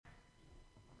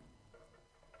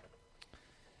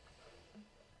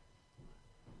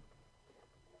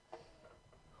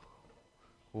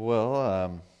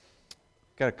Got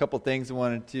a couple things I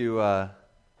wanted to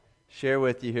share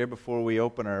with you here before we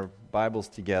open our Bibles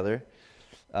together.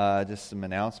 Just some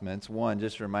announcements. One,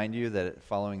 just to remind you that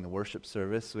following the worship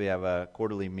service, we have a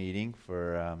quarterly meeting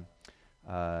for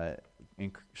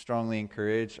strongly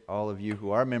encourage all of you who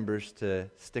are members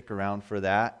to stick around for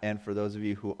that. And for those of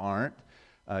you who aren't,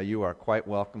 you are quite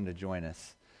welcome to join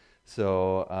us.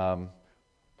 So,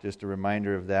 just a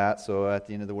reminder of that. So at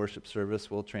the end of the worship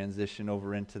service, we'll transition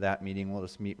over into that meeting. We'll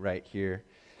just meet right here.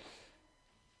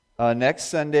 Next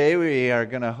Sunday, we are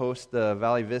going to host the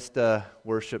Valley Vista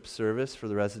worship service for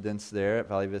the residents there at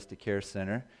Valley Vista Care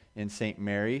Center in St.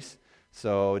 Mary's.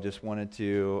 So just wanted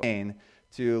to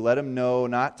let them know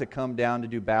not to come down to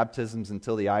do baptisms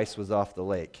until the ice was off the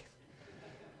lake.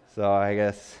 So I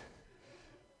guess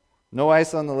no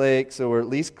ice on the lake, so we're at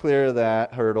least clear of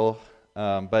that hurdle.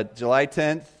 But July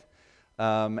 10th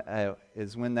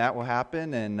is when that will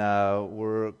happen, and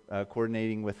we're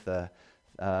coordinating with the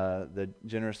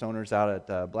generous owners out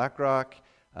at Black Rock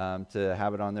to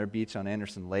have it on their beach on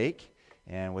Anderson Lake,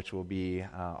 and which will be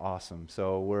awesome.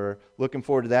 So we're looking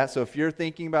forward to that. So if you're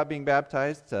thinking about being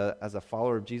baptized as a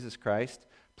follower of Jesus Christ,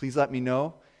 please let me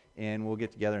know, and we'll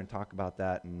get together and talk about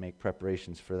that and make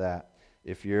preparations for that.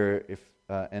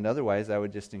 And otherwise, I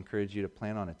would just encourage you to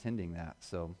plan on attending that.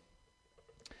 So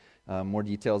more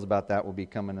details about that will be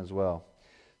coming as well.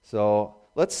 So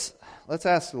let's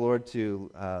ask the Lord to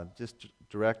just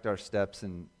direct our steps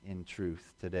in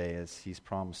truth today, as He's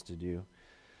promised to do.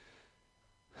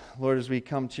 Lord, as we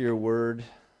come to Your Word,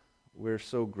 we're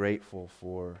so grateful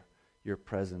for Your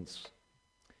presence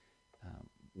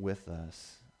with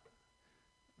us,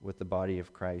 with the body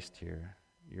of Christ here,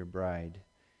 Your bride.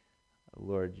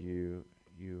 Lord, You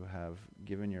have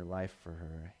given Your life for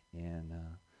her, and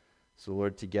so,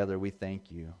 Lord, together we thank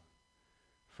You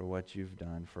for what You've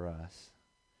done for us.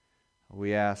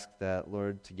 We ask that,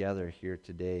 Lord, together here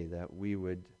today, that we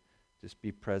would just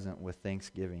be present with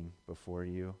thanksgiving before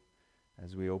You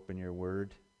as we open Your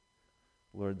Word.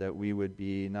 Lord, that we would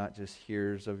be not just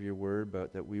hearers of Your Word,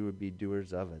 but that we would be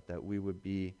doers of it, that we would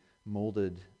be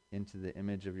molded into the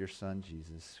image of Your Son,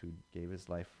 Jesus, who gave His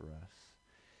life for us.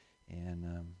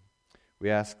 And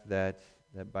we ask that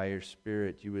by Your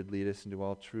Spirit You would lead us into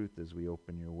all truth as we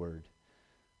open Your Word,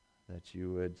 that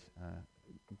You would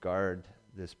guard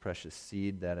this precious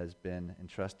seed that has been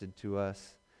entrusted to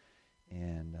us,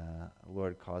 and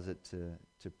Lord, cause it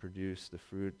to produce the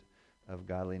fruit of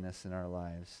godliness in our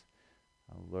lives.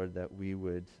 Lord, that we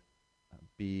would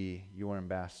be Your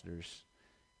ambassadors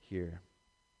here.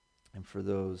 And for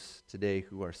those today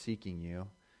who are seeking You,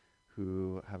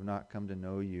 who have not come to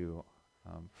know You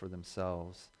for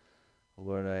themselves,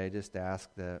 Lord, I just ask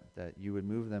that You would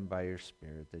move them by Your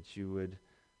Spirit, that You would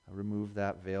remove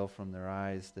that veil from their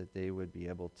eyes, that they would be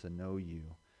able to know You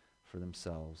for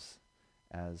themselves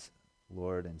as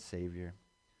Lord and Savior,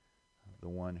 the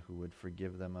one who would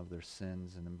forgive them of their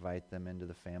sins and invite them into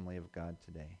the family of God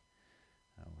today.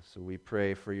 So we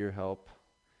pray for Your help.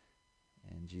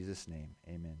 In Jesus' name,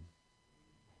 amen.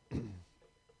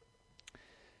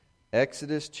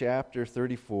 Exodus chapter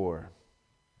 34.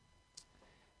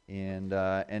 And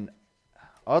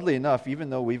oddly enough, even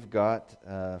though we've got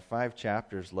 5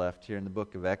 chapters left here in the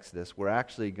book of Exodus, we're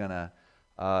actually going to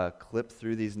clip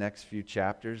through these next few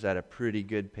chapters at a pretty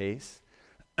good pace.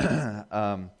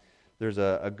 There's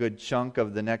a good chunk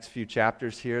of the next few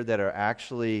chapters here that are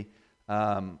actually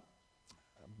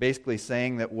basically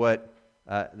saying that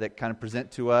that kind of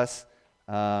present to us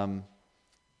that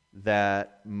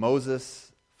Moses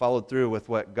followed through with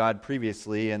what God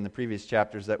previously, in the previous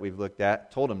chapters that we've looked at,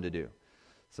 told him to do.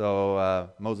 So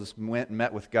Moses went and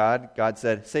met with God. God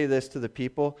said, say this to the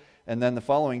people. And then the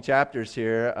following chapters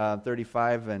here,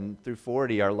 35 and through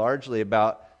 40, are largely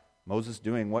about Moses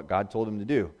doing what God told him to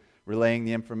do, relaying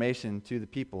the information to the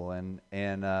people and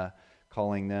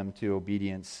calling them to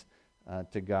obedience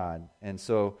to God. And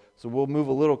so we'll move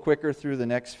a little quicker through the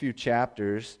next few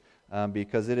chapters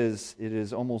because it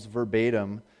is almost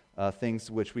verbatim things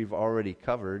which we've already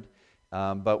covered.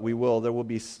 But there will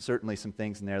be certainly some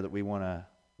things in there that we want to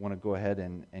go ahead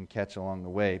and catch along the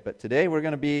way. But today we're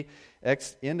going to be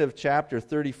end of chapter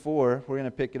 34. We're going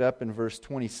to pick it up in verse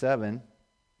 27.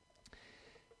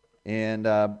 And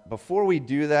before we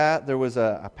do that, there was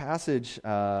a passage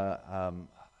a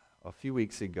few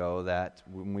weeks ago that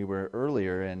when we were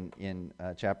earlier in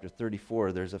chapter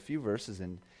 34, there's a few verses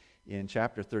in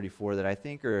chapter 34 that I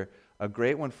think are a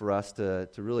great one for us to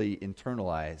really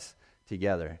internalize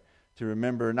together. To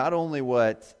remember not only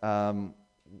what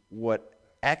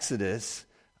Exodus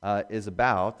is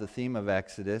about, the theme of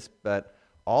Exodus, but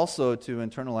also to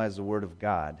internalize the Word of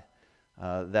God.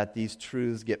 that these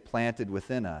truths get planted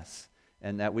within us,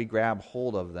 and that we grab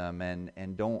hold of them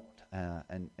and don't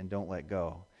let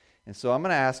go. And so I'm going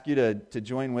to ask you to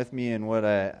join with me in what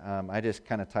I just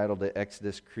kind of titled it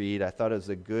Exodus Creed. I thought it was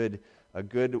a good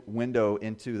window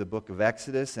into the book of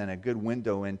Exodus and a good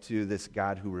window into this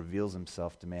God who reveals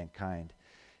himself to mankind.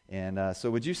 And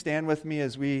so would you stand with me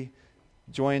as we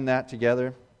join that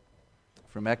together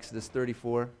from Exodus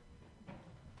 34?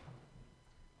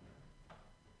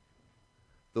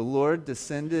 The Lord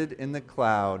descended in the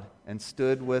cloud and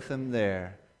stood with him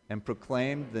there and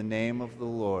proclaimed the name of the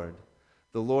Lord.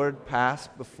 The Lord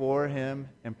passed before him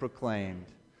and proclaimed,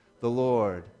 the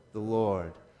Lord,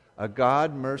 a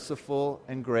God merciful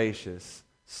and gracious,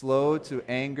 slow to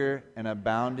anger and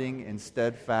abounding in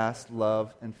steadfast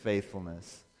love and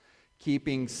faithfulness,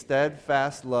 keeping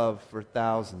steadfast love for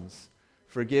thousands,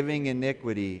 forgiving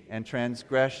iniquity and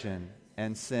transgression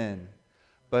and sin,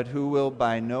 but who will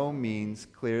by no means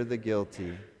clear the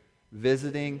guilty,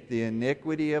 visiting the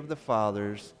iniquity of the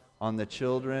fathers on the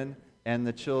children and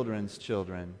the children's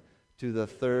children, to the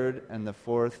third and the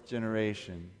fourth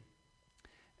generation.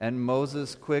 And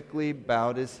Moses quickly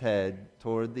bowed his head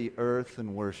toward the earth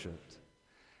and worshipped.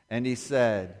 And he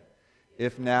said,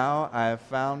 If now I have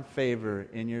found favor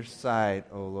in your sight,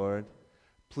 O Lord,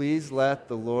 please let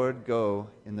the Lord go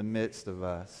in the midst of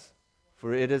us.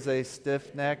 For it is a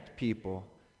stiff-necked people,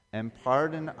 and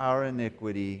pardon our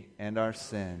iniquity and our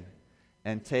sin,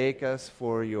 and take us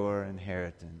for your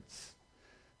inheritance.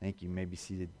 Thank you. You may be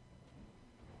seated.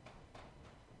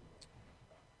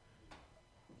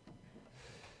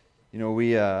 You know,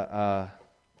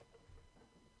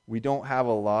 we don't have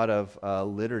a lot of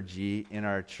liturgy in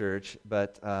our church,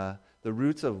 but the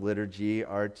roots of liturgy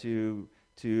are to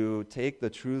take the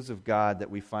truths of God that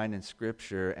we find in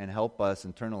Scripture and help us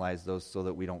internalize those so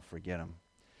that we don't forget them,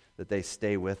 that they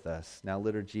stay with us. Now,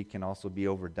 liturgy can also be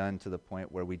overdone to the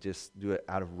point where we just do it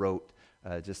out of rote,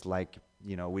 just like,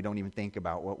 we don't even think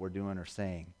about what we're doing or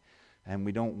saying. And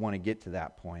we don't want to get to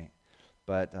that point.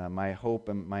 But my hope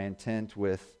and my intent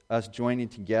with us joining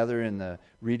together in the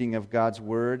reading of God's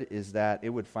Word is that it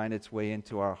would find its way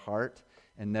into our heart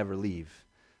and never leave.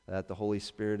 That the Holy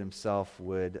Spirit himself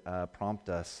would prompt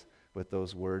us with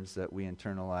those words that we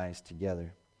internalize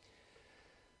together.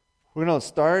 We're going to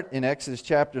start in Exodus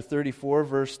chapter 34,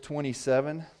 verse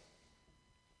 27.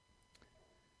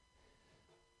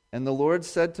 And the Lord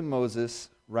said to Moses,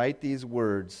 Write these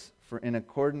words, for in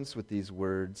accordance with these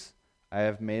words I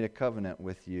have made a covenant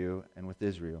with you and with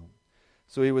Israel.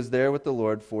 So he was there with the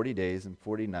Lord 40 days and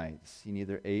 40 nights. He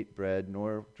neither ate bread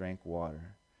nor drank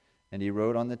water. And he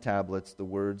wrote on the tablets the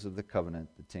words of the covenant,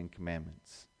 the 10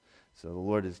 Commandments. So the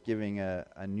Lord is giving a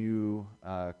new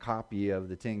copy of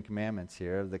the 10 Commandments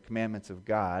here, of the commandments of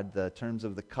God, the terms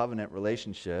of the covenant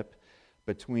relationship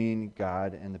between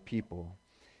God and the people.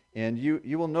 And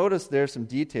you will notice there are some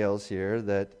details here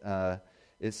that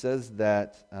it says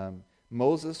that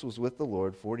Moses was with the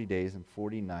Lord 40 days and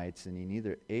 40 nights, and he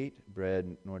neither ate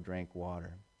bread nor drank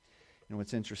water. And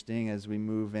what's interesting as we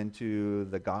move into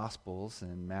the Gospels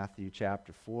in Matthew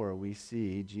chapter 4, we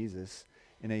see Jesus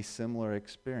in a similar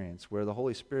experience where the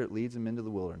Holy Spirit leads him into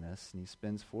the wilderness, and he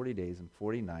spends 40 days and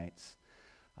 40 nights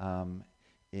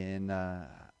in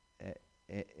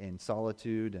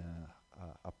solitude,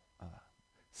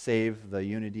 save the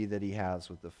unity that he has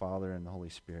with the Father and the Holy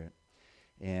Spirit.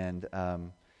 And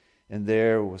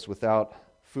there was without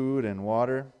food and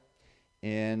water,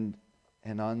 and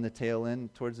on the tail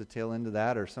end, towards the tail end of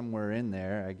that, or somewhere in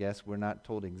there, I guess we're not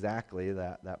told exactly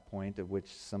that point at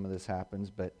which some of this happens,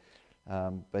 but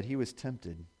he was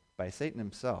tempted by Satan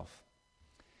himself,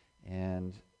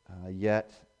 and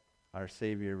yet our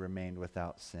Savior remained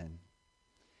without sin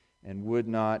and would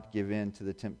not give in to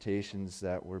the temptations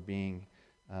that were being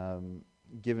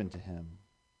given to him.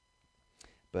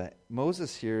 But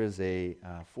Moses here is a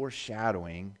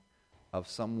foreshadowing of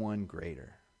someone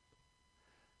greater.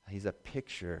 He's a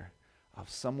picture of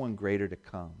someone greater to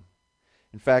come.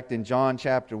 In fact, in John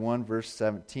chapter 1, verse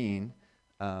 17,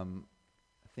 I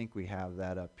think we have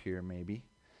that up here maybe.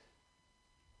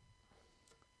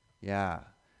 Yeah.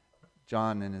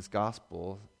 John in his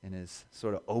gospel, in his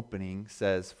sort of opening,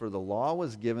 says, For the law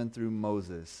was given through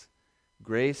Moses,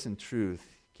 grace and truth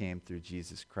came through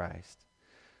Jesus Christ.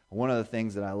 One of the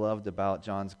things that I loved about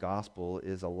John's gospel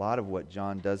is a lot of what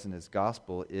John does in his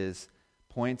gospel is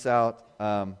points out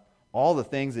all the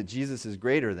things that Jesus is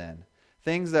greater than.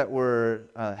 Things that were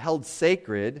held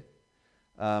sacred,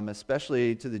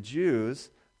 especially to the Jews,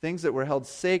 things that were held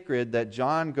sacred that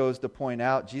John goes to point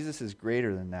out, Jesus is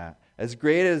greater than that. As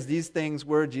great as these things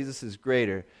were, Jesus is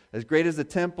greater. As great as the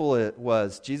temple it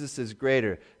was, Jesus is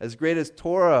greater. As great as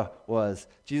Torah was,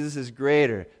 Jesus is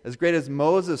greater. As great as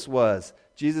Moses was,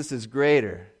 Jesus is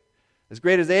greater. As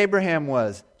great as Abraham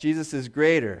was, Jesus is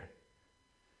greater.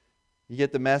 You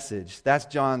get the message. That's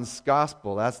John's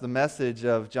gospel. That's the message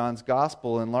of John's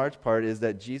gospel in large part, is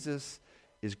that Jesus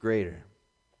is greater.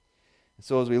 And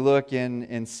so as we look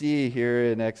and see here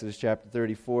in Exodus chapter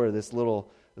 34, this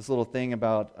little thing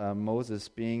about Moses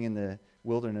being in the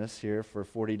wilderness here for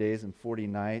 40 days and 40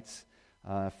 nights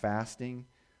fasting,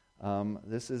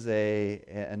 this is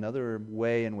another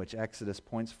way in which Exodus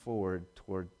points forward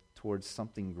towards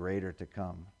something greater to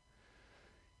come.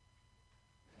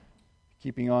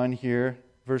 Keeping on here,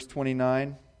 verse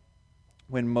 29,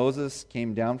 when Moses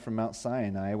came down from Mount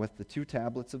Sinai with the 2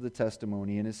 tablets of the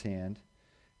testimony in his hand,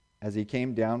 as he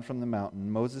came down from the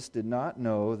mountain, Moses did not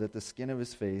know that the skin of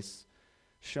his face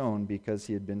shone because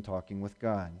he had been talking with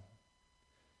God.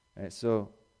 All right, so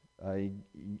I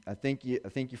think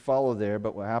you follow there,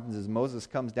 but what happens is Moses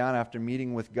comes down after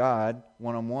meeting with God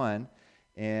one-on-one,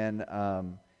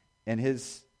 and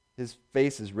his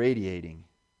face is radiating.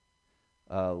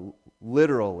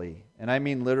 Literally, and I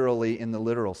mean literally in the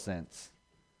literal sense,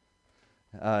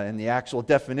 in the actual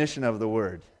definition of the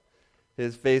word.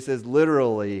 His face is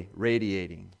literally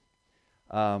radiating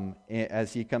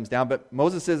as he comes down, but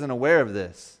Moses isn't aware of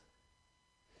this.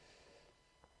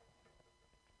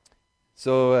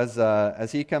 So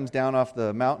as he comes down off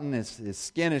the mountain, his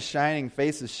skin is shining,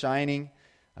 face is shining,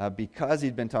 because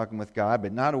he'd been talking with God,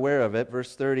 but not aware of it.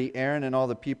 Verse 30, Aaron and all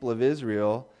the people of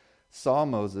Israel saw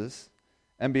Moses,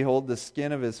 and behold, the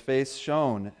skin of his face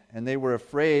shone, and they were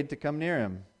afraid to come near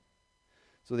him.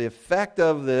 So the effect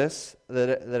of this that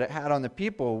it had on the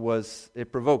people was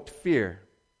it provoked fear.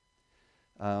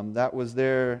 That was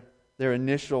their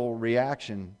initial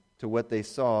reaction to what they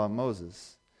saw in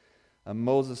Moses.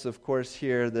 Moses, of course,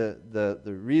 here, the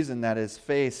reason that his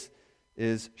face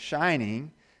is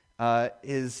shining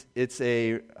is it's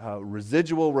a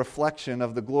residual reflection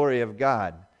of the glory of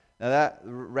God. Now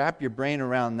wrap your brain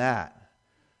around that.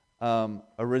 A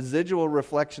residual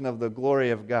reflection of the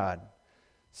glory of God.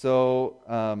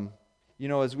 So,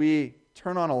 as we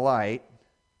turn on a light,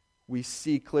 we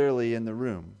see clearly in the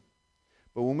room.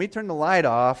 But when we turn the light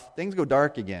off, things go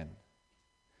dark again.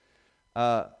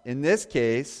 In this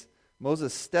case,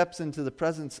 Moses steps into the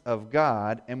presence of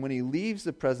God, and when he leaves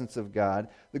the presence of God,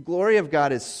 the glory of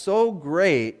God is so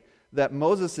great that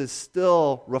Moses is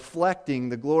still reflecting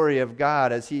the glory of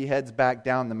God as he heads back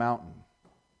down the mountain.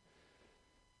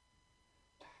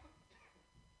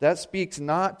 That speaks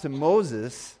not to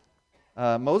Moses'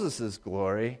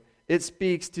 glory. It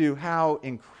speaks to how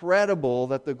incredible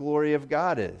that the glory of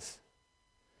God is.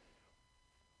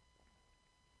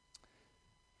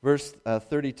 Verse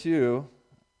 32,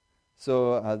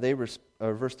 verse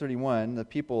 31, the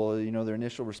people, their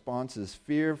initial response is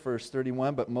fear. Verse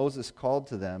 31, but Moses called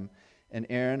to them, and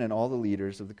Aaron and all the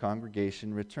leaders of the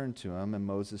congregation returned to him, and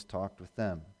Moses talked with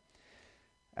them.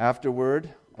 Afterward,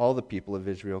 all the people of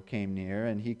Israel came near,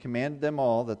 and he commanded them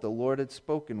all that the Lord had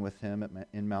spoken with him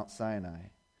in Mount Sinai.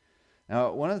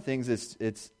 Now, one of the things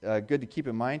it's good to keep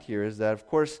in mind here is that, of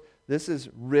course, this is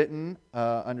written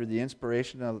under the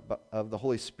inspiration of the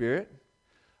Holy Spirit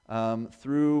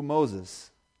through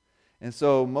Moses. And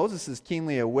so Moses is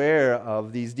keenly aware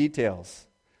of these details,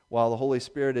 while the Holy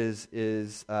Spirit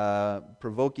is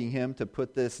provoking him to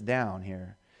put this down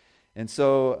here. And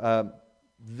so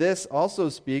this also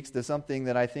speaks to something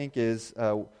that I think is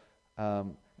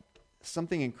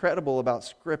something incredible about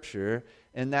Scripture,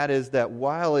 and that is that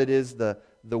while it is the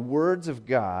words of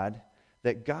God,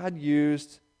 that God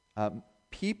used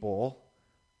people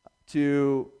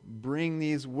to bring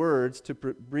these words to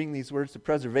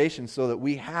preservation, so that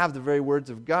we have the very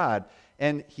words of God.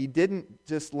 And He didn't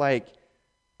just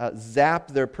zap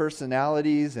their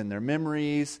personalities and their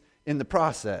memories in the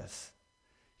process.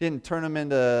 Didn't turn them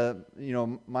into,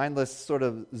 mindless sort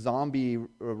of zombie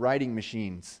writing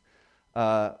machines,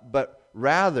 but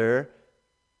rather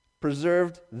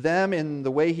preserved them in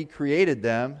the way He created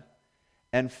them,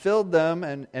 and filled them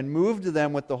and moved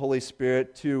them with the Holy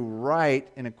Spirit to write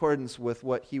in accordance with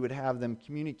what He would have them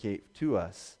communicate to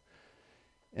us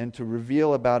and to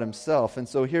reveal about Himself. And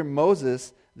so here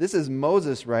this is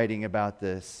Moses writing about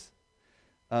this,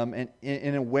 and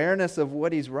in awareness of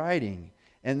what he's writing.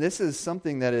 And this is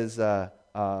something that is,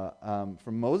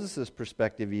 from Moses'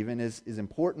 perspective even, is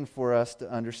important for us to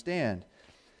understand.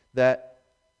 That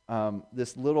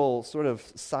this little sort of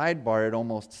sidebar, it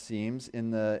almost seems,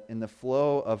 in the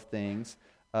flow of things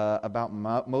about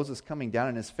Moses coming down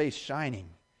and his face shining,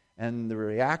 and the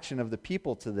reaction of the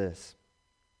people to this.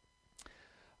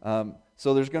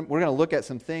 So we're going to look at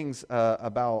some things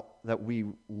about that we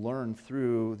learn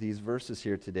through these verses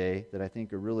here today that I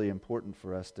think are really important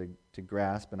for us to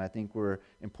grasp, and I think were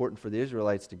important for the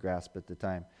Israelites to grasp at the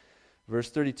time.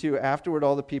 Verse 32, afterward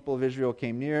all the people of Israel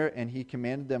came near, and he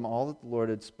commanded them all that the Lord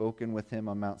had spoken with him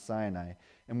on Mount Sinai.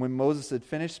 And when Moses had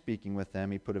finished speaking with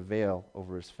them, he put a veil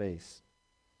over his face.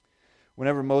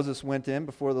 Whenever Moses went in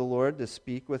before the Lord to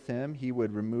speak with him, he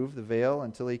would remove the veil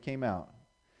until he came out.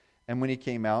 And when he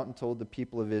came out and told the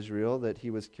people of Israel that he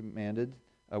was commanded,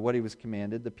 what he was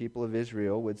commanded, the people of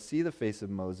Israel would see the face of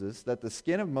Moses, that the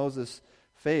skin of Moses'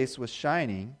 face was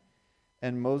shining,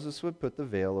 and Moses would put the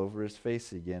veil over his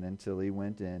face again until he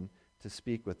went in to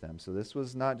speak with them. So this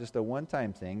was not just a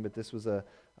one-time thing, but this was a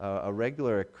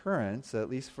regular occurrence,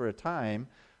 at least for a time,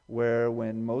 where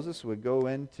when Moses would go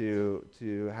in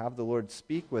to have the Lord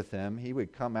speak with him, he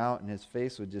would come out and his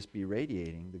face would just be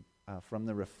radiating from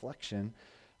the reflection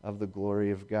of the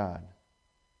glory of God.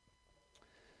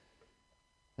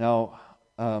 Now,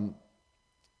 I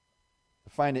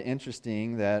find it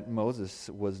interesting that Moses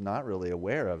was not really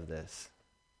aware of this.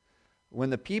 When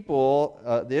the people,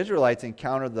 the Israelites,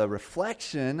 encountered the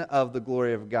reflection of the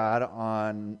glory of God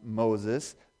on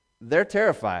Moses, they're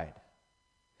terrified.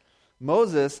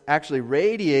 Moses, actually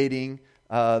radiating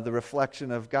the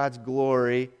reflection of God's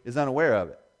glory, is unaware of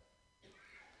it.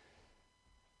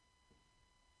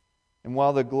 And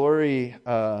while the glory,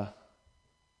 and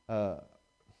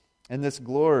this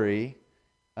glory,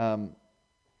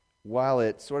 while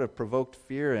it sort of provoked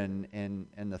fear and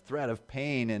the threat of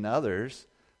pain in others,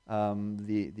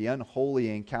 the unholy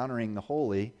encountering the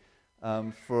holy,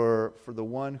 for the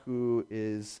one who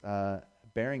is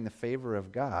bearing the favor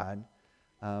of God,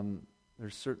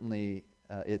 there's certainly,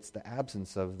 it's the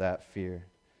absence of that fear.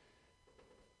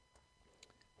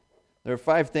 There are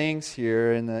 5 things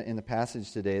here in the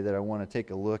passage today that I want to take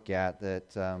a look at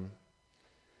that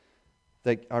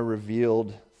are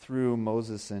revealed through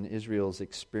Moses and Israel's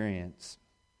experience.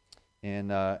 And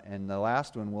the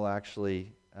last one we'll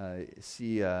actually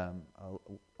see a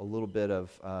little bit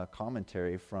of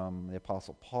commentary from the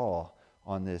Apostle Paul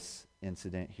on this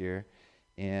incident here,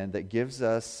 and that gives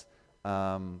us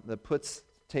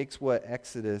takes what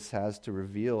Exodus has to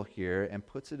reveal here and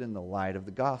puts it in the light of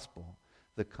the gospel,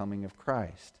 the coming of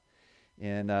Christ.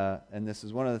 And this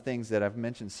is one of the things that I've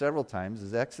mentioned several times,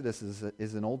 is Exodus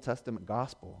is an Old Testament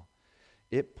gospel.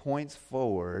 It points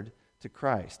forward to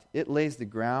Christ. It lays the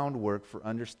groundwork for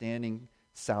understanding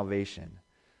salvation,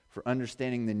 for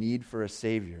understanding the need for a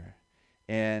Savior,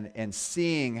 and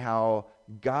seeing how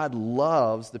God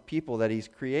loves the people that He's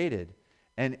created.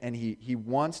 And he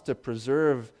wants to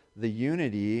preserve the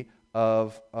unity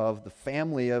of the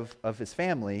family of His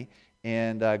family,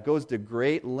 and goes to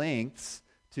great lengths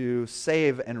to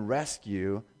save and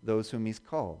rescue those whom He's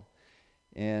called.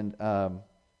 And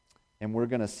we're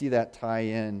going to see that tie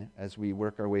in as we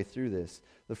work our way through this.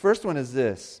 The first one is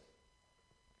this.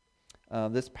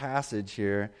 This passage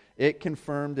here, it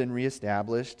confirmed and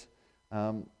reestablished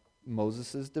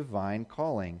Moses' divine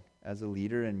calling as a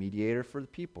leader and mediator for the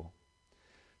people.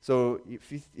 So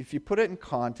if you put it in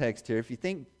context here, if you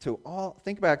think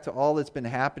back to all that's been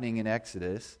happening in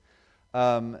Exodus,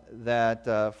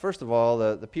 that first of all,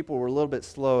 the people were a little bit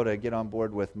slow to get on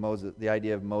board with Moses, the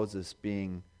idea of Moses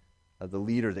being the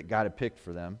leader that God had picked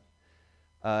for them.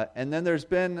 And then there's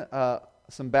been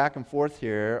some back and forth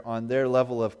here on their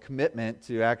level of commitment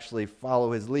to actually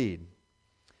follow his lead.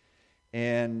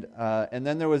 And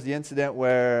then there was the incident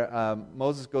where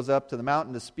Moses goes up to the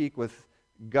mountain to speak with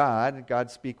God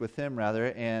speak with him rather,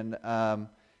 and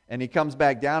he comes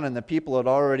back down, and the people had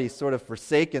already sort of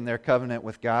forsaken their covenant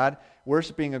with God,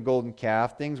 worshiping a golden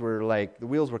calf. Things were like, the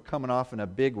wheels were coming off in a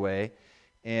big way.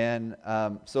 And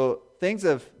so things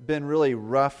have been really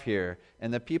rough here,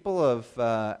 and the people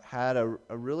have had a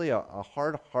really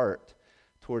hard heart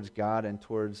towards God and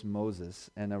towards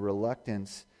Moses, and a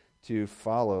reluctance to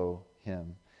follow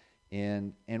him.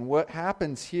 And what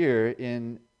happens here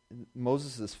in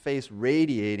Moses' face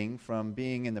radiating from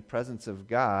being in the presence of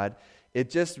God, it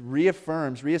just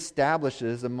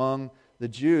reestablishes among the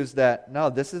Jews that, no,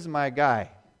 this is my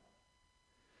guy.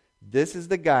 This is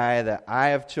the guy that I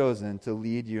have chosen to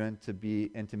lead you and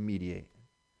to mediate.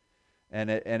 And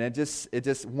it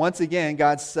just once again,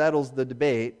 God settles the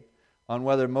debate on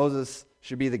whether Moses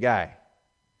should be the guy.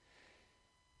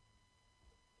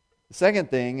 The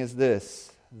second thing is this,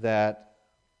 that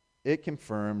it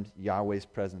confirmed Yahweh's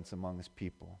presence among His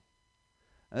people.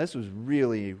 And this was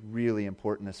really, really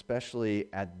important, especially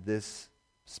at this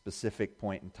specific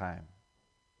point in time.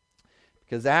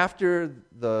 Because after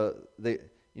the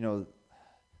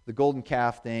golden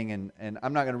calf thing, and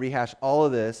I'm not going to rehash all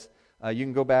of this, You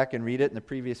can go back and read it in the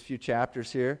previous few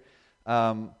chapters here.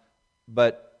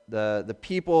 But the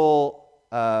people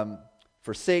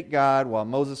forsake God while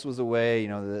Moses was away. You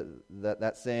know,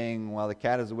 that saying, while the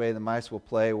cat is away, the mice will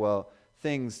play. Well,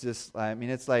 things just,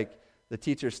 it's like the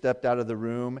teacher stepped out of the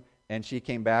room and she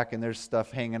came back and there's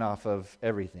stuff hanging off of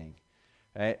everything.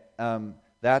 Right?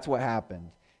 That's what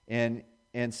happened. And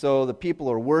so the people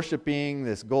are worshiping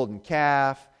this golden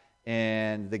calf,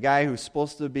 and the guy who's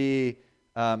supposed to be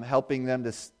helping them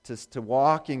to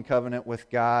walk in covenant with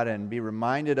God and be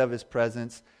reminded of His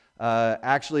presence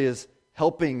actually is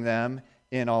helping them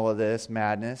in all of this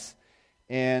madness.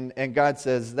 And God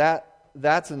says,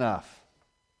 that's enough.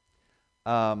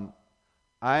 I'm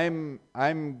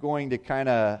going to kind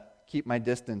of keep my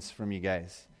distance from you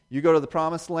guys. You go to the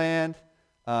promised land.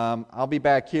 I'll be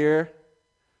back here.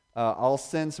 I'll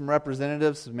send some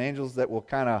representatives, some angels that will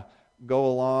kind of go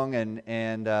along,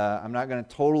 and I'm not going to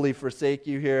totally forsake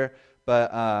you here,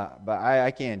 but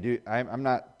I can't do.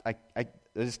 I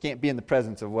just can't be in the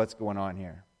presence of what's going on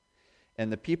here.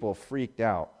 And the people freaked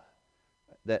out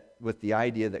that with the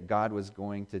idea that God was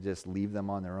going to just leave them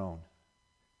on their own,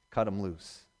 cut them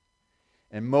loose.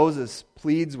 And Moses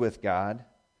pleads with God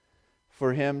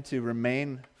for him to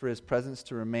remain, for His presence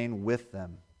to remain with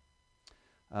them.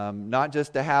 Not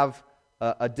just to have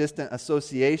a distant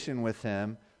association with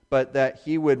Him, but that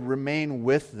He would remain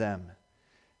with them.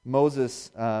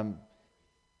 Moses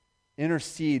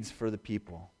intercedes for the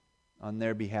people on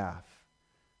their behalf.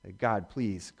 That God,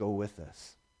 please go with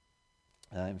us.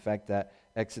 In fact, that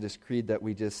Exodus Creed that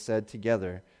we just said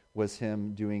together was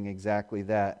him doing exactly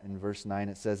that. In verse 9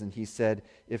 it says, "And he said,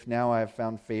 'If now I have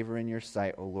found favor in your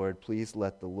sight, O Lord, please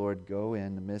let the Lord go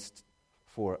in the midst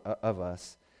of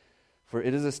us. For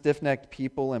it is a stiff-necked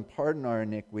people, and pardon our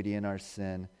iniquity and our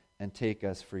sin, and take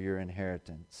us for your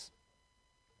inheritance.'"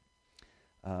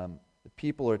 The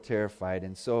people are terrified.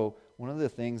 And so one of the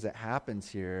things that happens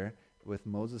here with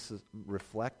Moses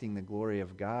reflecting the glory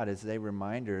of God is a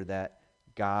reminder that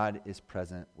God is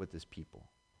present with His people.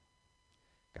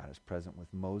 God is present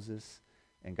with Moses,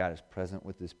 and God is present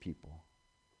with His people.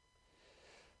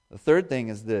 The third thing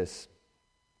is this,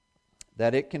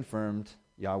 that it confirmed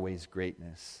Yahweh's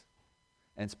greatness.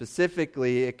 And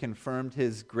specifically, it confirmed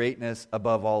His greatness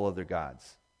above all other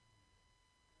gods.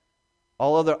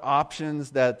 All other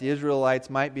options that the Israelites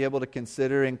might be able to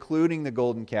consider, including the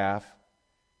golden calf,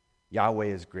 Yahweh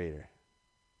is greater.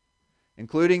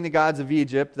 Including the gods of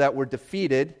Egypt that were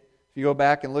defeated. If you go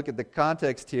back and look at the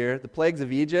context here, the plagues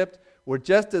of Egypt were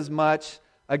just as much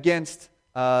against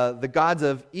the gods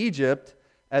of Egypt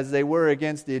as they were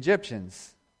against the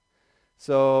Egyptians.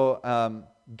 So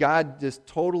God just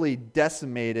totally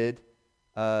decimated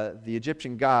the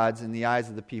Egyptian gods in the eyes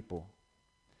of the people.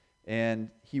 And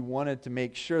He wanted to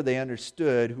make sure they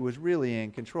understood who was really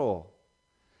in control,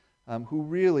 who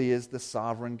really is the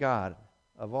sovereign God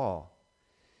of all.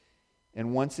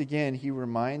 And once again, He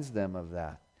reminds them of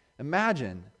that.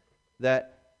 Imagine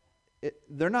that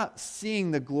they're not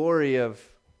seeing the glory of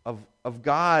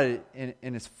God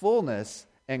in His fullness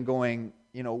and going,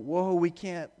 whoa, we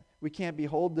can't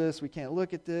behold this, we can't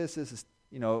look at this. This is,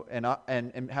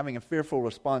 and having a fearful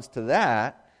response to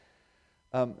that.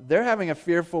 They're having a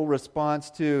fearful response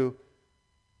to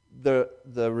the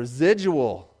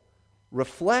residual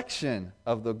reflection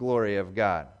of the glory of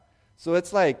God. So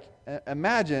it's like,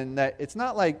 imagine that it's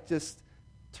not like just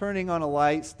turning on a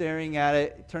light, staring at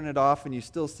it, turn it off, and you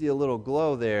still see a little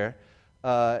glow there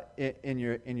in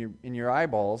your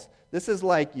eyeballs. This is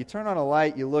like you turn on a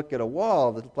light, you look at a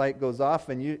wall, the light goes off,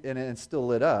 and it's still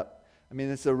lit up. I mean,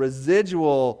 it's a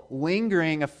residual,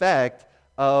 lingering effect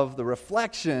of the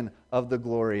reflection of the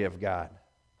glory of God,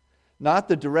 not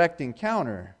the direct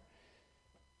encounter.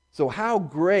 So how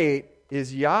great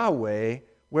is Yahweh,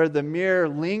 where the mere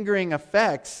lingering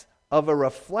effects of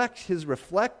His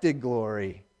reflected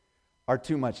glory are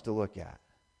too much to look at.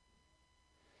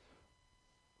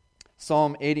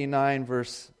 Psalm 89,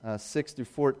 verse 6 through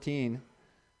 14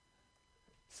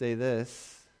 say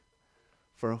this,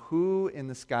 "For who in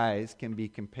the skies can be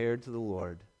compared to the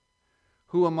Lord?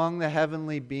 Who among the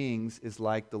heavenly beings is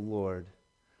like the Lord?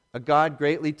 A God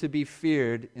greatly to be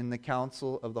feared in the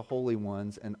council of the holy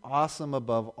ones, and awesome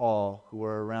above all who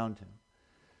are around Him.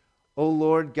 O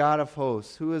Lord God of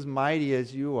hosts, who is mighty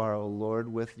as you are, O Lord,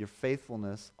 with your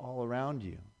faithfulness all around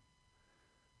you."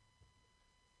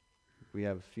 We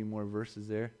have a few more verses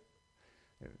there.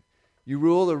 "You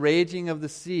rule the raging of the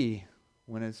sea.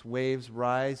 When its waves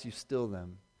rise, you still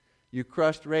them. You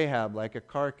crushed Rahab like a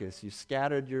carcass. You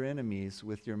scattered your enemies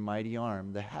with your mighty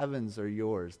arm. The heavens are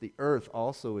yours. The earth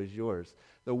also is yours.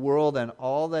 The world and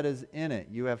all that is in it,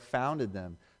 you have founded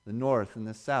them. The north and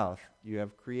the south You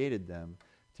have created them.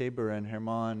 Tabor and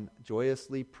Hermon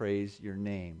joyously praise your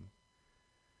name.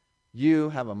 You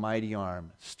have a mighty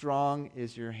arm. Strong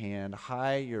is your hand.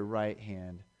 High your right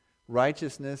hand.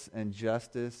 Righteousness and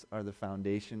justice are the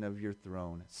foundation of your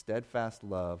throne. Steadfast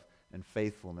love and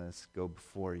faithfulness go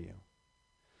before you.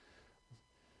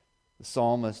 The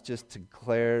psalmist just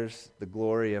declares the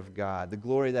glory of God, the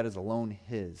glory that is alone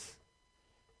His.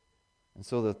 And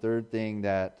so the third thing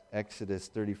that Exodus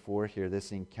 34 here,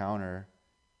 this encounter,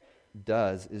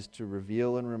 does is to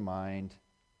reveal and remind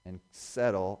and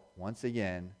settle once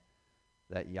again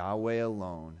that Yahweh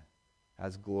alone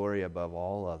has glory above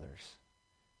all others.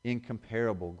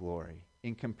 Incomparable glory,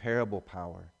 incomparable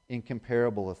power,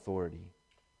 incomparable authority.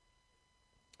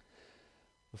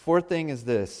 The fourth thing is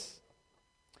this.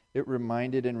 It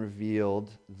reminded and revealed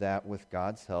that with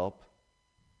God's help,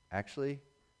 actually,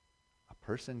 a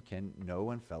person can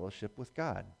know and fellowship with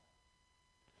God.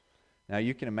 Now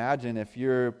you can imagine if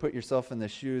you put yourself in the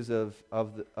shoes of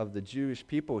the Jewish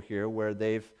people here, where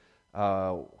they've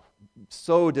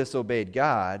so disobeyed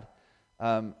God,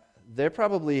 they're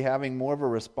probably having more of a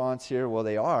response here. Well,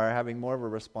 they are having more of a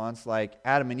response like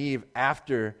Adam and Eve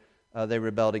after they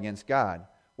rebelled against God.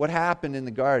 What happened in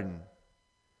the garden?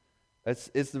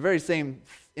 It's the very same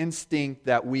instinct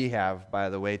that we have, by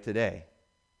the way, today.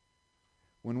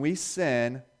 When we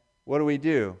sin, what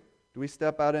do? Do we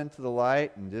step out into the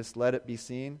light and just let it be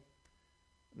seen?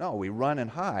 No, we run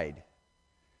and hide.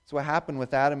 That's what happened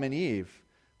with Adam and Eve.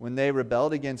 When they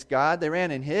rebelled against God, they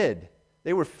ran and hid.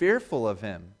 They were fearful of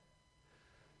Him.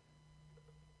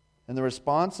 And the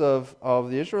response of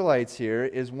the Israelites here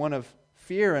is one of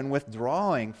fear and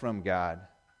withdrawing from God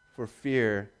for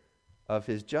fear of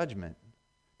His judgment.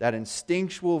 That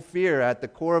instinctual fear at the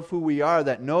core of who we are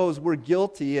that knows we're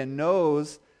guilty and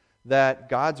knows that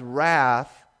God's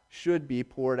wrath should be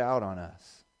poured out on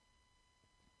us.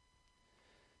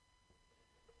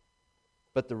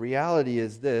 But the reality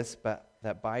is this,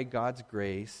 that by God's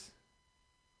grace,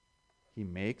 He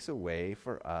makes a way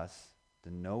for us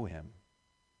to know Him.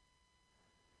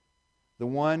 The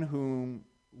one whom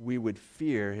we would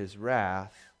fear His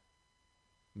wrath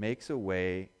makes a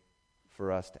way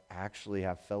for us to actually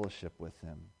have fellowship with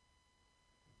Him.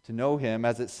 To know Him,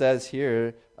 as it says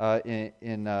here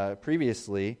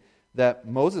previously, that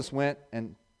Moses went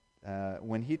and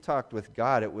when he talked with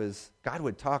God, it was God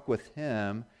would talk with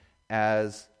him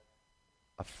as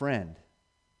a friend.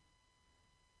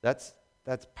 That's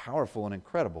powerful and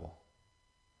incredible.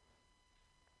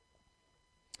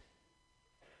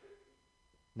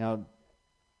 Now,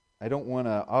 I don't want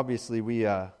to, obviously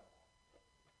we're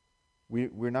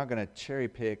not going to cherry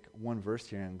pick one verse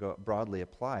here and go broadly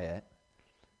apply it.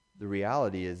 The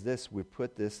reality is this: we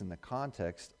put this in the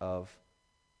context of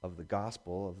the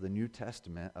gospel, of the New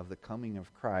Testament, of the coming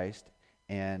of Christ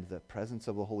and the presence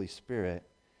of the Holy Spirit.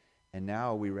 And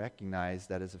now we recognize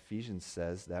that, as Ephesians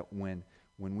says, that when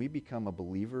we become a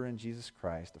believer in Jesus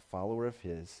Christ, a follower of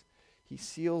His, He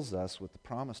seals us with the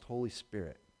promised Holy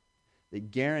Spirit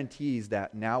that guarantees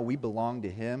that now we belong to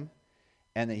Him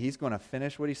and that He's going to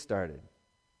finish what He started.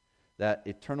 That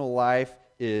eternal life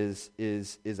is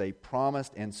a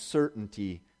promised and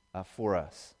certainty for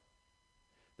us.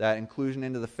 That inclusion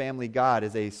into the family of God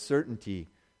is a certainty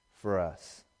for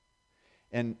us.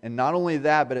 And not only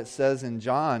that, but it says in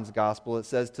John's gospel, it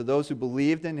says, to those who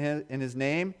believed in His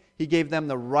name, He gave them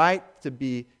the right to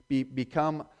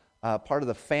become part of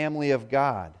the family of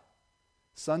God.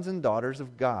 Sons and daughters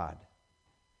of God.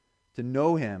 To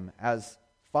know Him as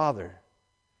Father.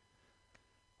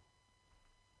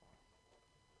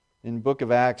 In the book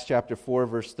of Acts, chapter 4,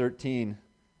 verse 13,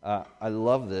 I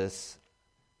love this.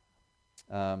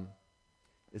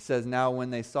 It says, now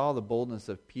when they saw the boldness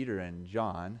of Peter and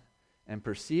John and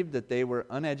perceived that they were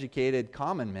uneducated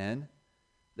common men,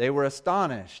 they were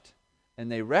astonished,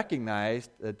 and they recognized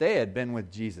that they had been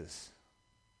with Jesus.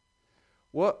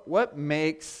 What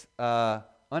makes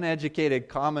uneducated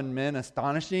common men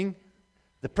astonishing?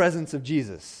 The presence of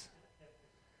Jesus.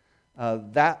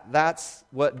 That's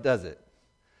what does it.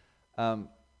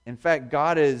 In fact,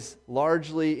 God is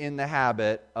largely in the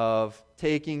habit of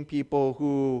taking people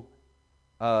who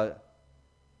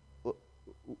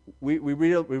we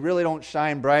really don't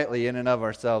shine brightly in and of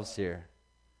ourselves here.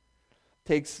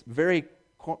 Takes very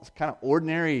kind of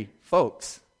ordinary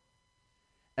folks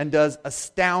and does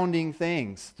astounding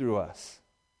things through us.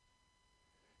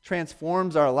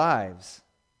 Transforms our lives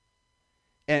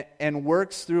and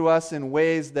works through us in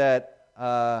ways that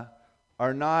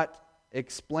are not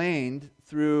explained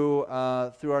through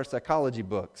our psychology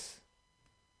books.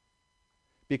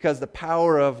 Because the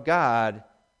power of God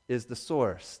is the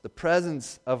source. The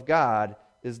presence of God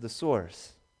is the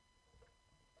source.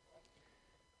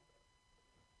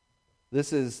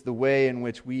 This is the way in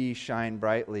which we shine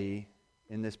brightly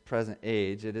in this present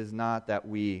age. It is not that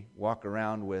we walk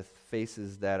around with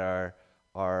faces that are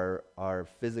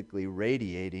physically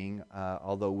radiating,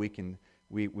 although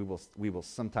we will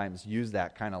sometimes use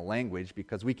that kind of language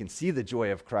because we can see the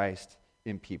joy of Christ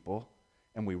in people,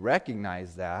 and we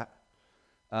recognize that.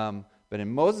 But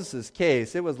in Moses'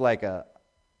 case, it was like the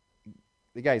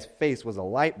guy's face was a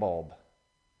light bulb.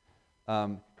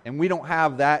 And we don't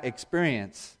have that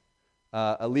experience.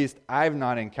 At least I've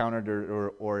not encountered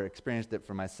or experienced it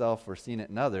for myself or seen it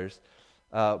in others.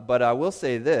 But I will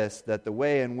say this, that the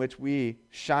way in which we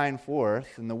shine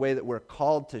forth and the way that we're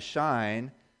called to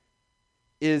shine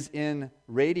is in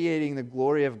radiating the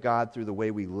glory of God through the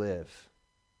way we live.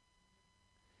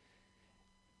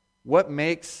 What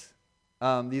makes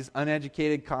these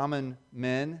uneducated common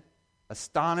men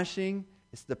astonishing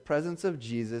is the presence of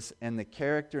Jesus and the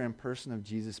character and person of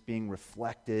Jesus being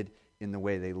reflected in the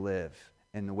way they live,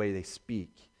 in the way they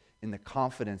speak, in the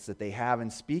confidence that they have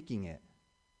in speaking it.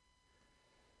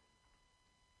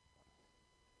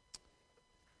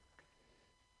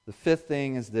 The fifth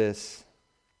thing is this.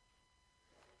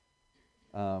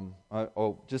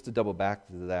 Just to double back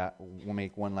to that, we'll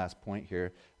make one last point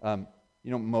here.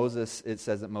 Moses, it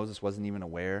says that Moses wasn't even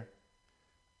aware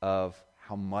of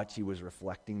how much he was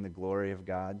reflecting the glory of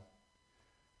God.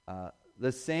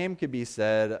 The same could be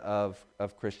said of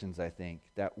Christians, I think,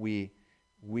 that we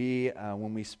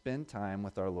when we spend time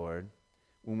with our Lord,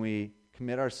 when we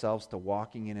commit ourselves to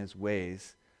walking in His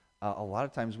ways, a lot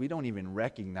of times we don't even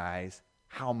recognize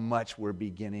how much we're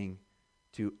beginning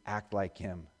to act like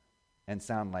Him and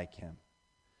sound like Him.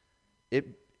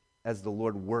 As the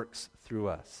Lord works through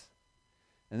us.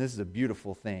 And this is a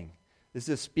beautiful thing. This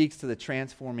just speaks to the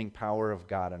transforming power of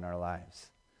God in our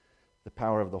lives. The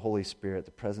power of the Holy Spirit,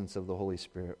 the presence of the Holy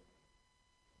Spirit.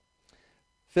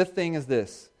 Fifth thing is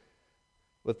this.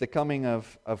 With the coming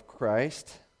of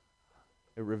Christ,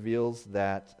 it reveals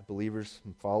that believers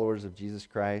and followers of Jesus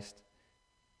Christ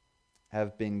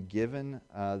have been given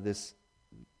this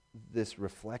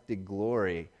reflected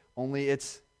glory, only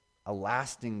it's a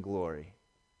lasting glory.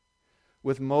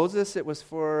 With Moses, it was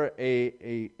for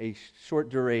a short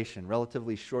duration,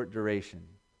 relatively short duration,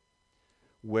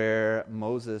 where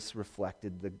Moses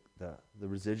reflected the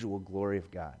residual glory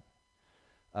of God.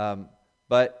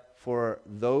 But for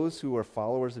those who are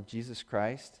followers of Jesus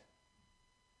Christ,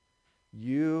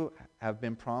 you have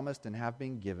been promised and have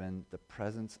been given the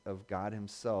presence of God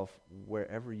Himself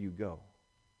wherever you go.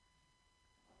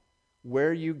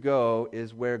 Where you go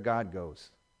is where God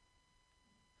goes.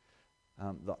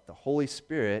 The Holy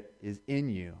Spirit is in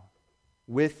you,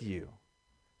 with you.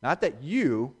 Not that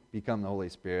you become the Holy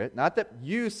Spirit, not that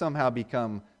you somehow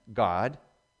become God.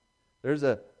 There's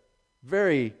a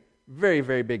very, very,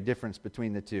 very big difference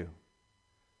between the two.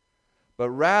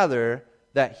 But rather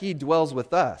that He dwells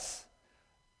with us.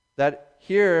 That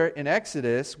here in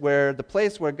Exodus, where the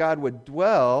place where God would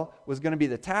dwell was going to be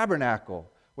the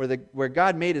tabernacle, where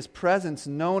God made His presence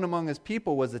known among His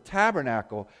people was the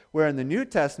tabernacle, where in the New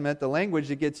Testament, the language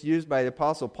that gets used by the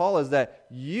Apostle Paul is that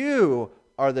you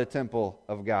are the temple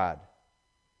of God.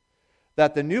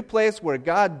 That the new place where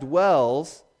God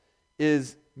dwells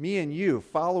is me and you,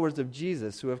 followers of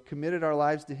Jesus, who have committed our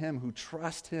lives to Him, who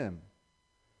trust Him.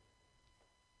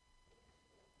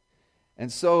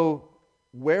 And so,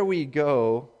 where we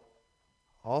go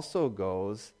also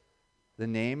goes the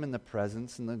name and the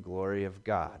presence and the glory of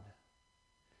God.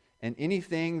 And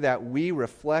anything that we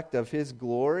reflect of His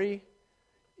glory,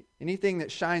 anything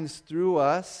that shines through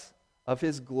us of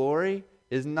His glory,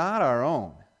 is not our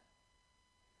own.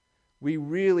 We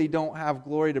really don't have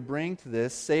glory to bring to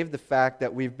this, save the fact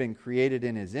that we've been created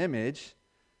in His image.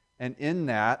 And in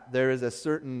that, there is a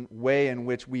certain way in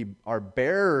which we are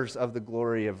bearers of the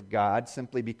glory of God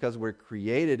simply because we're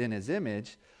created in His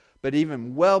image. But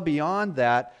even well beyond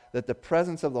that, that the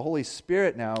presence of the Holy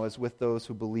Spirit now is with those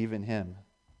who believe in Him.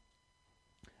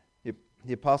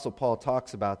 The Apostle Paul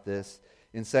talks about this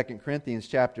in 2 Corinthians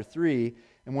chapter 3.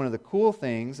 And one of the cool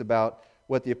things about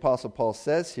what the Apostle Paul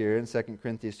says here in 2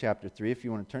 Corinthians chapter 3, if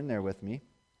you want to turn there with me.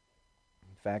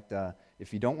 In fact,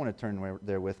 if you don't want to turn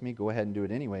there with me, go ahead and do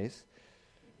it anyways.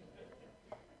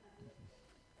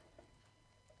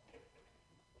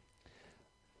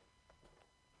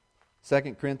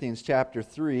 Second Corinthians chapter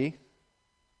 3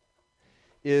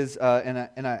 is,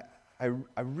 I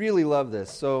really love this.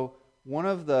 So one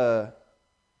of the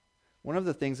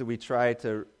things that we try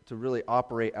to really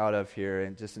operate out of here,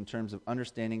 and just in terms of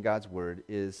understanding God's Word,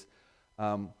 is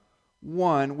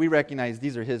one, we recognize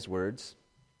these are His words,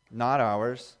 not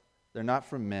ours. They're not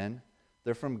from men.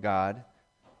 They're from God.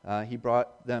 He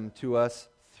brought them to us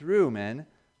through men,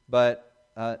 but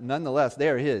nonetheless, they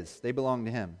are His. They belong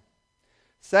to Him.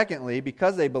 Secondly,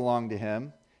 because they belong to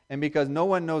Him, and because no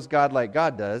one knows God like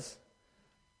God does,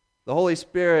 the Holy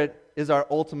Spirit is our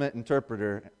ultimate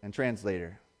interpreter and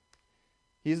translator.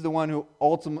 He's the one who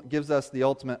gives us the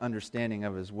ultimate understanding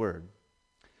of His Word.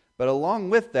 But along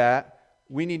with that,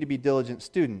 we need to be diligent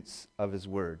students of His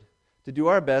Word, to do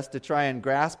our best to try and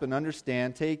grasp and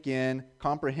understand, take in,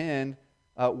 comprehend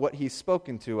what He's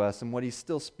spoken to us and what He's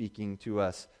still speaking to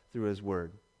us through His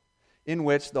Word, in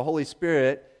which the Holy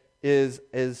Spirit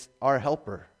is our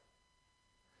helper.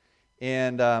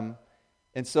 And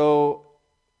so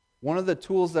one of the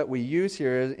tools that we use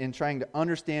here in trying to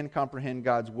understand, comprehend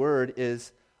God's Word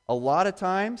is a lot of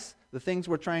times the things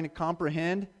we're trying to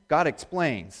comprehend, God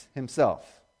explains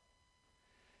Himself.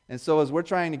 And so as we're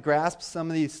trying to grasp some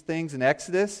of these things in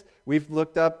Exodus, we've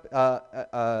looked up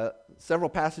several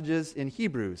passages in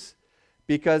Hebrews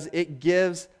because it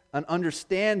gives an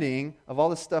understanding of all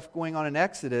the stuff going on in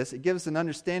Exodus. It gives an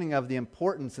understanding of the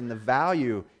importance and the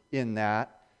value in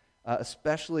that,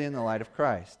 especially in the light of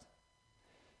Christ.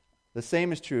 The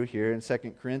same is true here in 2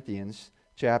 Corinthians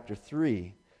chapter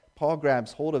 3. Paul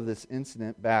grabs hold of this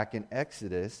incident back in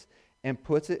Exodus and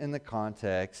puts it in the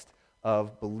context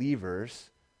of believers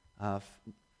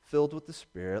filled with the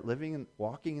Spirit, living and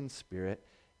walking in the Spirit,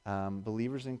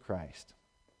 believers in Christ.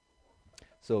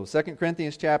 So 2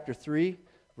 Corinthians chapter 3,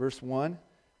 verse 1.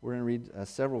 We're going to read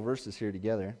several verses here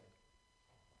together.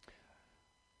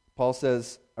 Paul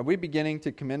says, "Are we beginning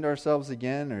to commend ourselves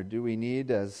again, or do we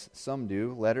need, as some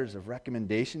do, letters of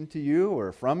recommendation to you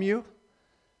or from you?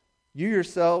 You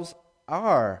yourselves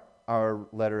are our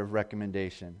letter of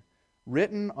recommendation,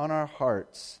 written on our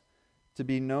hearts, to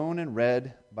be known and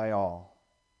read by all.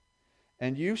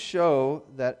 And you show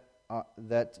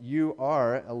that you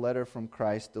are a letter from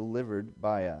Christ delivered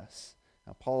by us."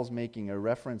 Now, Paul's making a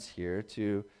reference here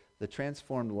to the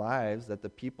transformed lives that the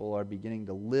people are beginning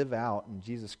to live out in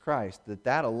Jesus Christ,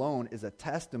 that alone is a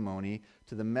testimony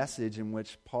to the message in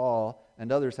which Paul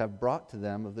and others have brought to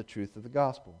them of the truth of the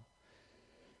gospel.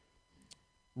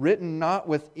 Written not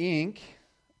with ink,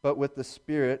 but with the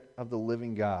Spirit of the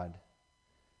living God.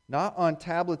 Not on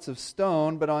tablets of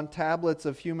stone, but on tablets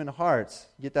of human hearts.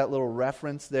 Get that little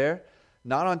reference there?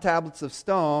 Not on tablets of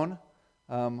stone,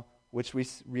 which we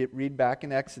read back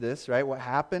in Exodus, right? What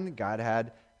happened?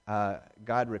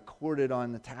 God recorded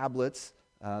on the tablets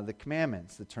the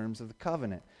commandments, the terms of the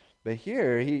covenant. But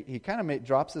here, he kind of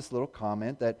drops this little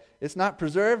comment that it's not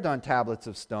preserved on tablets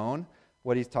of stone,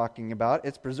 what he's talking about.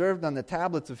 It's preserved on the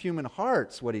tablets of human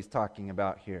hearts, what he's talking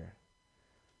about here.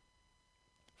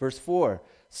 Verse 4,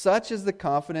 "Such is the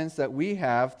confidence that we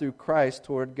have through Christ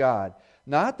toward God.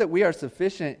 Not that we are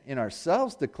sufficient in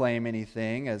ourselves to claim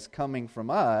anything as coming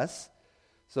from us."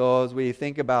 So as we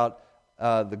think about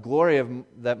the glory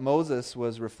that Moses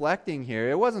was reflecting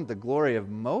here, it wasn't the glory of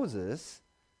Moses,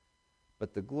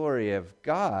 but the glory of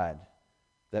God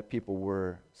that people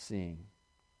were seeing.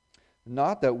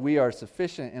 Not that we are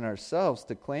sufficient in ourselves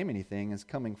to claim anything as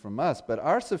coming from us, but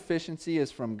our sufficiency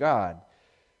is from God,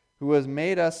 who has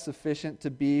made us sufficient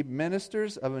to be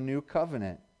ministers of a new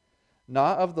covenant,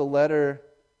 not of the letter,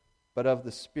 but of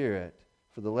the Spirit.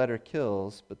 For the letter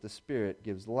kills, but the Spirit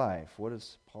gives life. What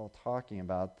is Paul talking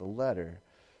about? The letter.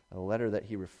 The letter that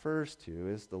he refers to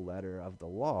is the letter of the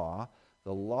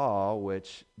law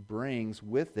which brings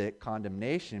with it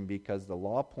condemnation because the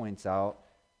law points out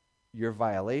your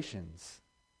violations.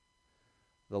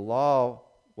 The law,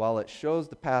 while it shows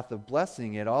the path of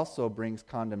blessing, it also brings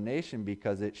condemnation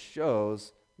because it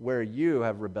shows where you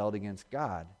have rebelled against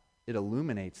God. It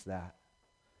illuminates that.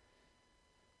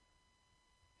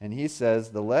 And he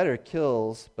says, the letter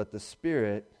kills, but the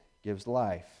Spirit gives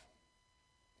life.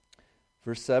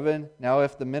 Verse 7, "Now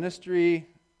if the ministry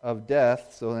of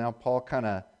death," so now Paul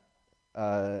kind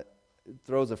of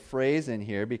throws a phrase in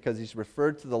here because he's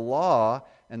referred to the law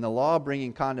and the law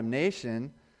bringing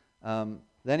condemnation.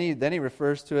 Then he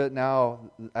refers to it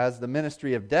now as the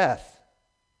ministry of death.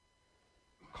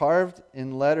 "Carved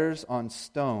in letters on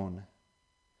stone.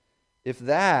 If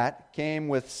that came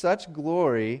with such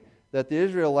glory that the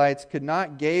Israelites could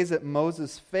not gaze at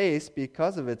Moses' face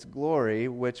because of its glory,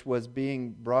 which was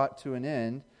being brought to an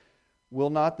end, will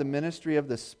not the ministry of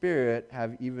the Spirit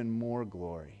have even more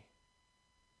glory?"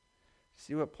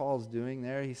 See what Paul's doing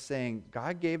there? He's saying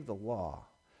God gave the law.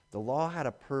 The law had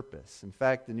a purpose. In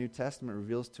fact, the New Testament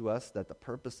reveals to us that the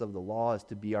purpose of the law is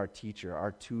to be our teacher,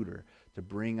 our tutor, to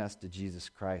bring us to Jesus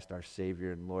Christ, our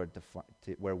Savior and Lord,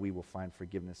 to where we will find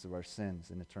forgiveness of our sins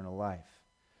and eternal life.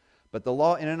 But the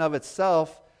law in and of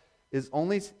itself is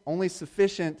only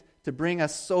sufficient to bring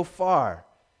us so far.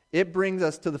 It brings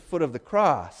us to the foot of the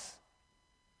cross.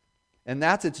 And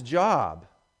that's its job.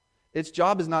 Its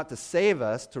job is not to save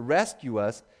us, to rescue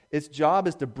us. Its job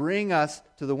is to bring us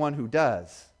to the one who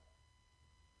does.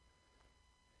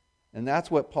 And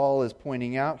that's what Paul is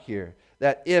pointing out here.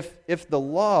 That if the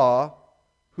law,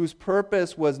 whose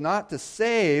purpose was not to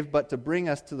save, but to bring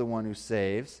us to the one who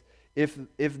saves, if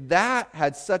that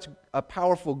had such a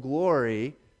powerful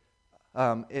glory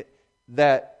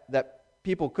that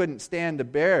people couldn't stand to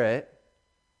bear it,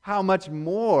 how much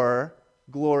more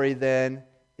glory then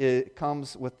it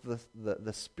comes with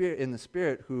the Spirit, in the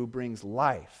Spirit who brings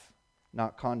life,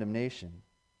 not condemnation.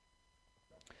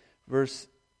 Verse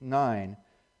 9,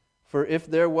 for if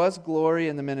there was glory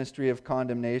in the ministry of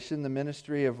condemnation, the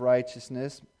ministry of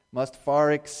righteousness must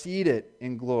far exceed it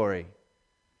in glory.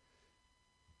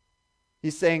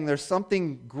 He's saying there's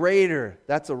something greater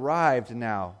that's arrived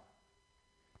now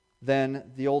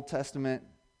than the Old Testament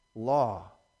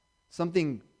law.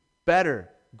 Something better,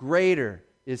 greater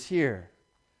is here.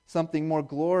 Something more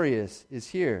glorious is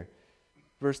here.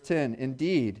 Verse 10,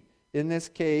 indeed, in this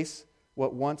case,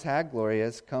 what once had glory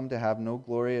has come to have no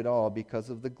glory at all because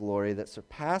of the glory that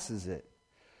surpasses it.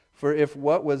 For if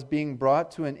what was being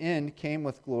brought to an end came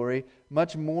with glory,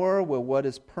 much more will what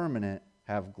is permanent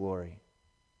have glory.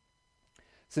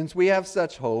 Since we have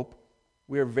such hope,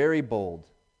 we are very bold.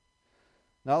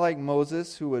 Not like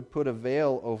Moses, who would put a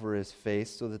veil over his face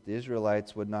so that the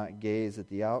Israelites would not gaze at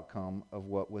the outcome of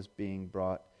what was being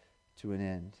brought to an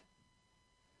end.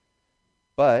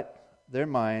 But their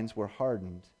minds were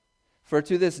hardened. For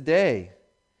to this day,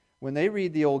 when they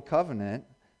read the Old Covenant,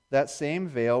 that same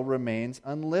veil remains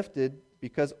unlifted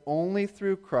because only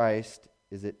through Christ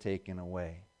is it taken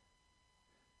away.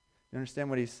 You understand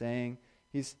what he's saying?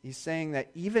 He's saying that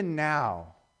even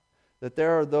now, that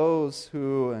there are those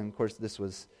who, and of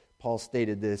course Paul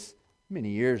stated this many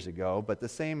years ago, but the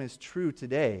same is true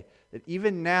today, that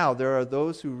even now there are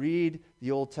those who read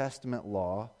the Old Testament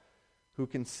law, who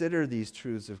consider these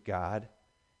truths of God,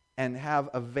 and have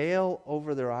a veil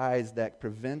over their eyes that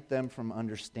prevent them from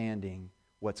understanding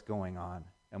what's going on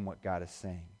and what God is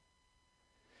saying.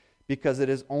 Because it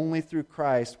is only through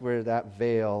Christ where that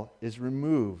veil is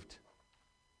removed.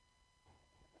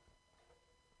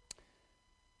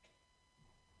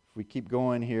 If we keep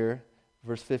going here,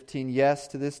 verse 15, yes,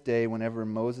 to this day, whenever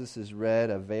Moses is read,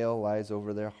 a veil lies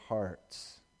over their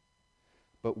hearts.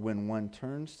 But when one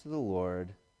turns to the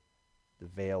Lord, the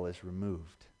veil is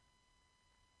removed.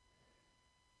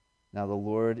 Now the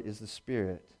Lord is the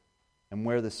Spirit, and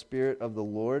where the Spirit of the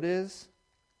Lord is,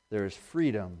 there is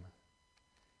freedom.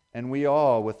 And we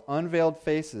all, with unveiled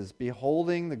faces,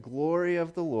 beholding the glory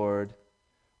of the Lord,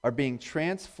 are being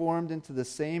transformed into the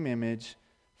same image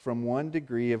from one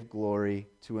degree of glory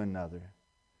to another.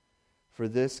 For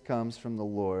this comes from the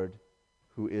Lord,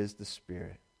 who is the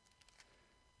Spirit.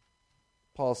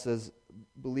 Paul says,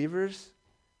 believers,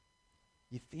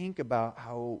 you think about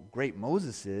how great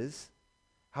Moses is,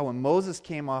 how when Moses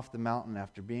came off the mountain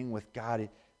after being with God,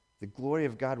 the glory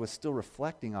of God was still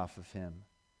reflecting off of him.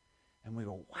 And we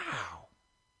go, wow,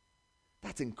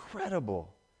 that's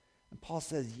incredible. And Paul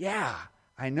says, yeah,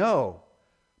 I know.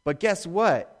 But guess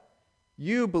what?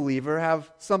 You, believer, have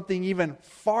something even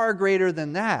far greater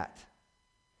than that.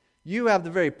 You have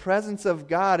the very presence of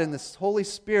God and the Holy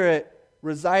Spirit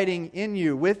residing in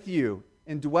you, with you,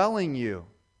 indwelling you.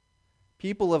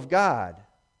 People of God.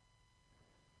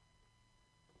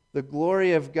 The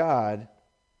glory of God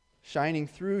shining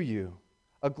through you.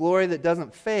 A glory that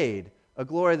doesn't fade. A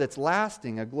glory that's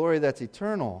lasting. A glory that's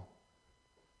eternal.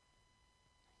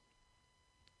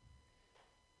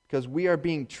 Because we are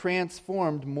being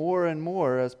transformed more and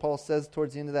more, as Paul says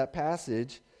towards the end of that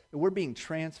passage, that we're being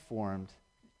transformed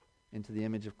into the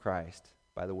image of Christ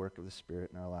by the work of the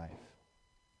Spirit in our life.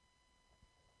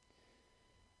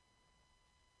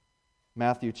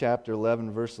 Matthew chapter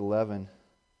 11, verse 11.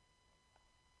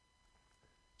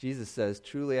 Jesus says,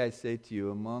 truly I say to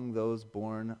you, among those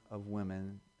born of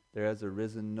women, there has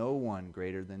arisen no one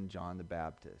greater than John the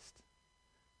Baptist.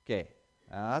 Okay,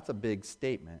 now that's a big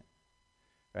statement,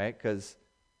 right? Because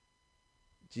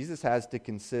Jesus has to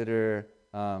consider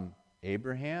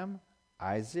Abraham,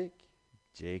 Isaac,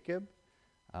 Jacob,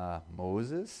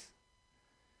 Moses,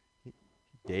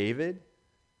 David.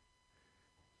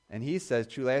 And he says,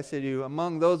 truly I say to you,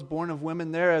 among those born of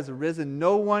women, there has arisen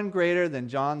no one greater than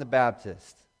John the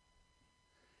Baptist.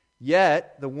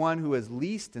 Yet, the one who is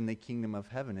least in the kingdom of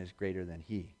heaven is greater than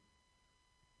he.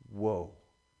 Whoa.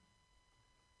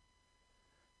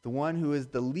 The one who is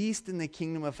the least in the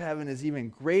kingdom of heaven is even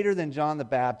greater than John the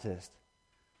Baptist.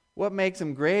 What makes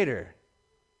him greater?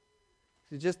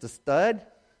 Is he just a stud?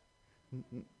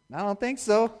 I don't think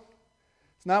so.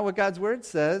 It's not what God's word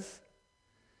says.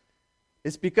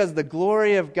 It's because the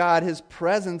glory of God, His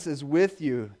presence is with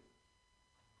you.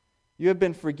 You have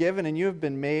been forgiven and you have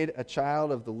been made a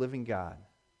child of the living God.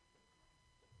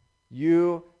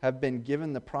 You have been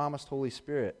given the promised Holy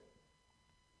Spirit.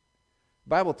 The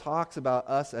Bible talks about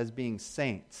us as being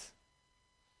saints.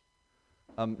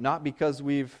 Not because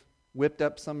we've whipped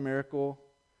up some miracle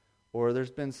or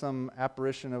there's been some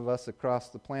apparition of us across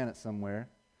the planet somewhere,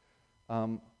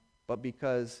 but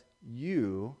because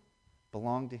you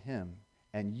belong to Him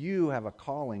and you have a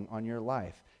calling on your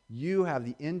life. You have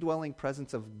the indwelling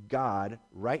presence of God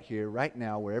right here, right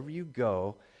now, wherever you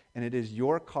go, and it is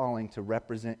your calling to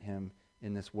represent Him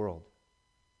in this world.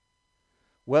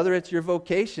 Whether it's your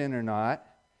vocation or not,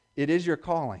 it is your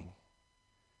calling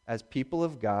as people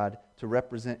of God to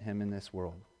represent Him in this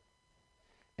world.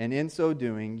 And in so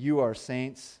doing, you are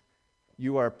saints,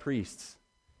 you are priests.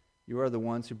 You are the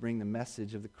ones who bring the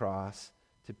message of the cross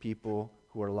to people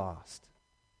who are lost.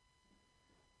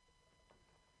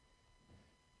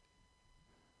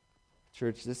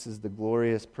 Church, this is the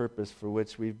glorious purpose for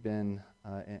which we've been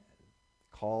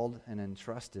called and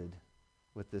entrusted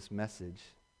with this message.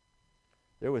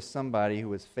 There was somebody who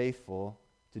was faithful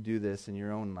to do this in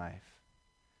your own life,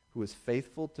 who was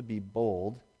faithful to be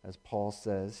bold, as Paul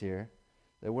says here,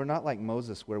 that we're not like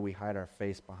Moses where we hide our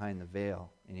face behind the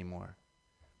veil anymore,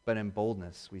 but in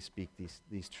boldness we speak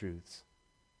these truths.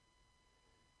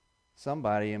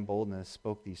 Somebody in boldness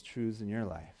spoke these truths in your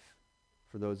life.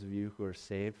 For those of you who are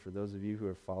saved, for those of you who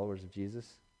are followers of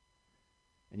Jesus,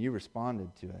 and you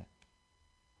responded to it.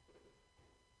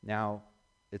 Now,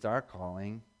 it's our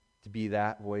calling to be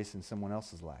that voice in someone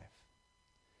else's life,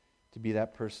 to be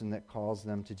that person that calls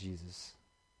them to Jesus.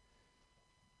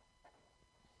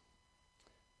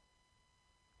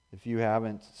 If you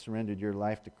haven't surrendered your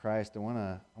life to Christ, I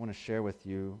want to share with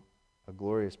you a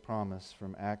glorious promise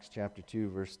from Acts chapter 2,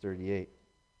 verse 38.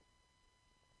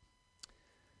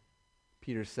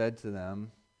 Peter said to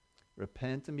them,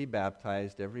 "Repent and be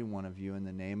baptized, every one of you, in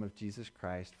the name of Jesus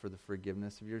Christ for the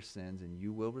forgiveness of your sins, and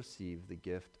you will receive the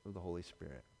gift of the Holy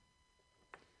Spirit."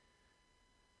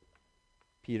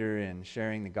 Peter, in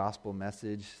sharing the gospel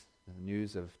message, the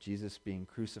news of Jesus being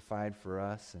crucified for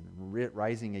us and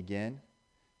rising again,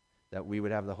 that we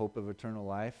would have the hope of eternal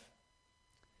life,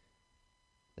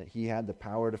 that He had the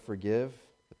power to forgive,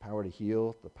 the power to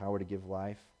heal, the power to give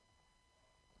life.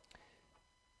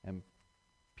 And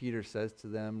Peter says to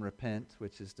them, repent,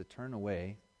 which is to turn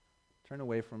away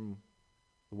from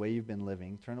the way you've been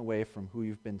living, turn away from who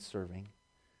you've been serving,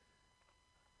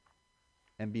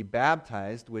 and be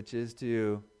baptized, which is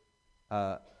to,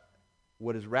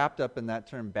 what is wrapped up in that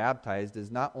term baptized is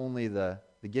not only the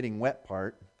getting wet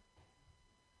part,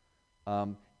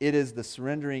 it is the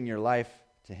surrendering your life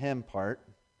to Him part.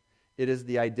 It is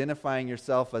the identifying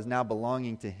yourself as now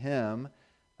belonging to Him,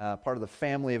 part of the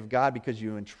family of God because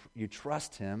you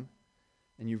trust Him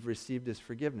and you've received His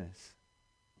forgiveness.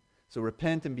 So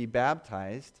repent and be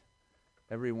baptized,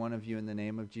 every one of you, in the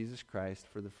name of Jesus Christ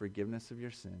for the forgiveness of your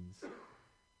sins,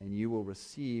 and you will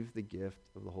receive the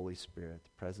gift of the Holy Spirit, the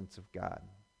presence of God,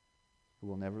 who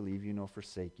will never leave you nor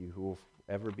forsake you, who will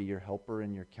ever be your helper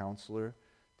and your counselor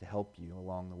to help you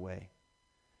along the way.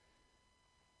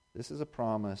 This is a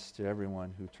promise to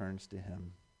everyone who turns to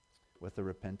Him with a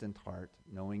repentant heart,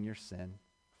 knowing your sin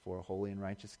before a holy and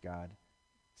righteous God,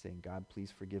 saying, God,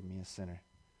 please forgive me, a sinner.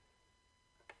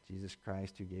 Jesus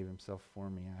Christ, who gave Himself for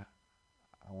me,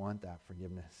 I want that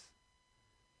forgiveness.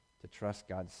 To trust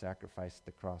God's sacrifice at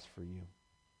the cross for you.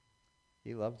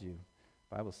 He loved you.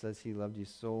 The Bible says He loved you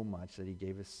so much that He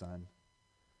gave His Son,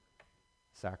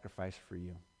 sacrifice for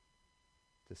you,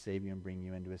 to save you and bring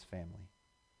you into His family.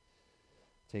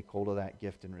 Take hold of that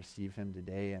gift and receive Him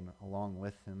today, and along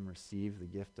with Him, receive the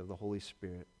gift of the Holy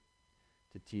Spirit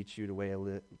to teach you the way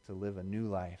to live a new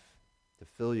life, to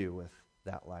fill you with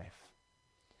that life.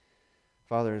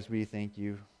 Father, as we thank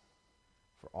You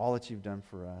for all that You've done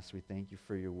for us, we thank You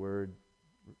for Your word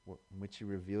in which You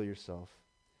reveal Yourself.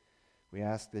 We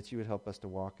ask that You would help us to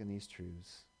walk in these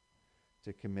truths,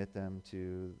 to commit them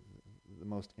to the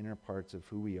most inner parts of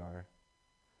who we are.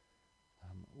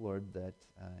 Lord, that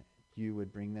You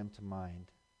would bring them to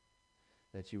mind,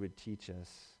 that You would teach us,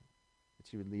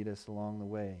 that You would lead us along the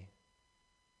way.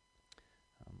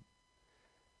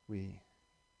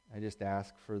 I just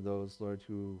ask for those, Lord,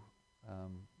 who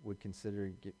would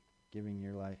consider giving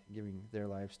their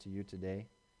lives to You today,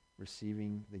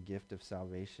 receiving the gift of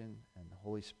salvation and the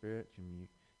Holy Spirit whom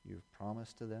You've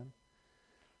promised to them.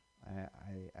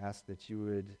 I ask that You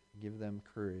would give them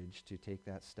courage to take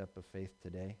that step of faith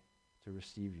today, to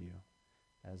receive You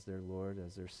as their Lord,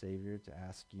 as their Savior, to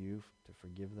ask You to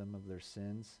forgive them of their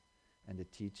sins and to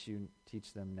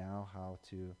teach them now how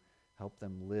to help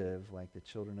them live like the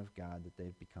children of God that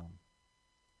they've become.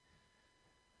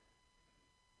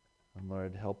 And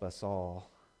Lord, help us all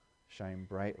shine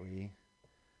brightly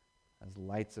as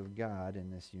lights of God in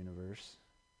this universe,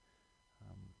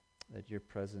 that your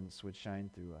presence would shine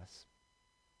through us.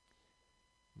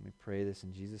 And we pray this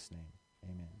in Jesus' name.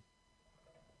 Amen.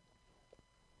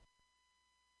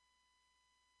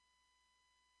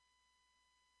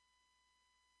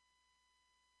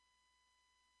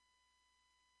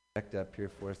 Backed up here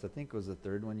for us. I think it was the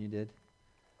third one you did.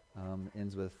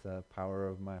 Ends with power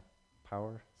of my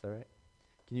power. Is that right?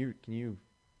 Can you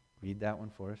read that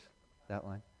one for us? That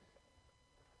line?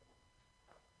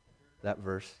 That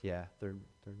verse, yeah, third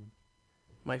one.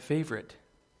 My favorite.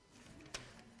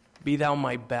 Be thou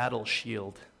my battle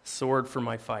shield, sword for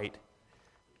my fight.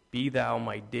 Be thou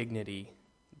my dignity,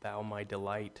 thou my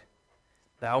delight.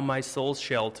 Thou my soul's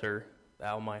shelter,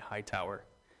 thou my high tower.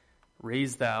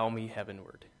 Raise thou me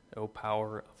heavenward, O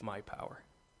power of my power.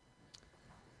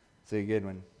 It's a good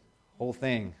one. Whole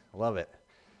thing. Love it.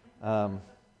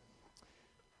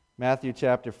 Matthew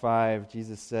chapter 5,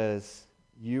 Jesus says,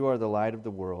 "You are the light of the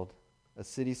world. A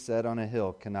city set on a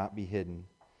hill cannot be hidden.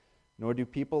 Nor do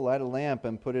people light a lamp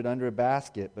and put it under a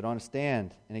basket, but on a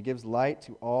stand, and it gives light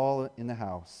to all in the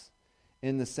house.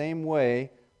 In the same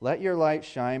way, let your light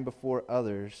shine before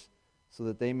others, so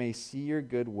that they may see your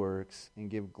good works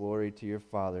and give glory to your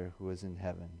Father who is in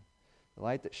heaven." The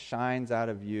light that shines out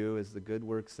of you is the good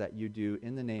works that you do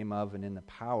in the name of and in the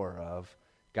power of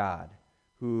God,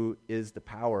 who is the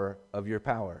power of your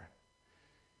power.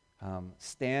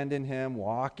 Stand in Him,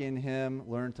 walk in Him,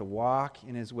 learn to walk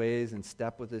in His ways and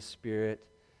step with His Spirit,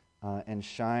 and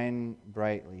shine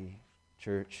brightly,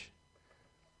 church.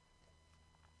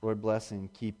 Lord bless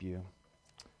and keep you.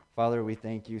 Father, we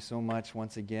thank you so much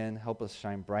once again. Help us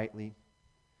shine brightly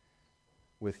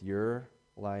with your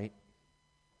light.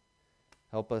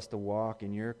 Help us to walk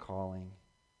in your calling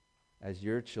as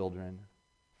your children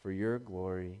for your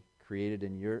glory, created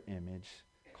in your image,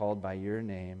 called by your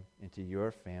name into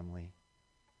your family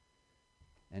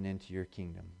and into your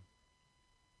kingdom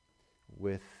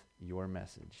with your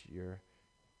message,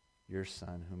 your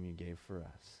Son whom you gave for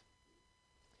us,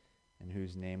 in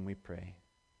whose name we pray.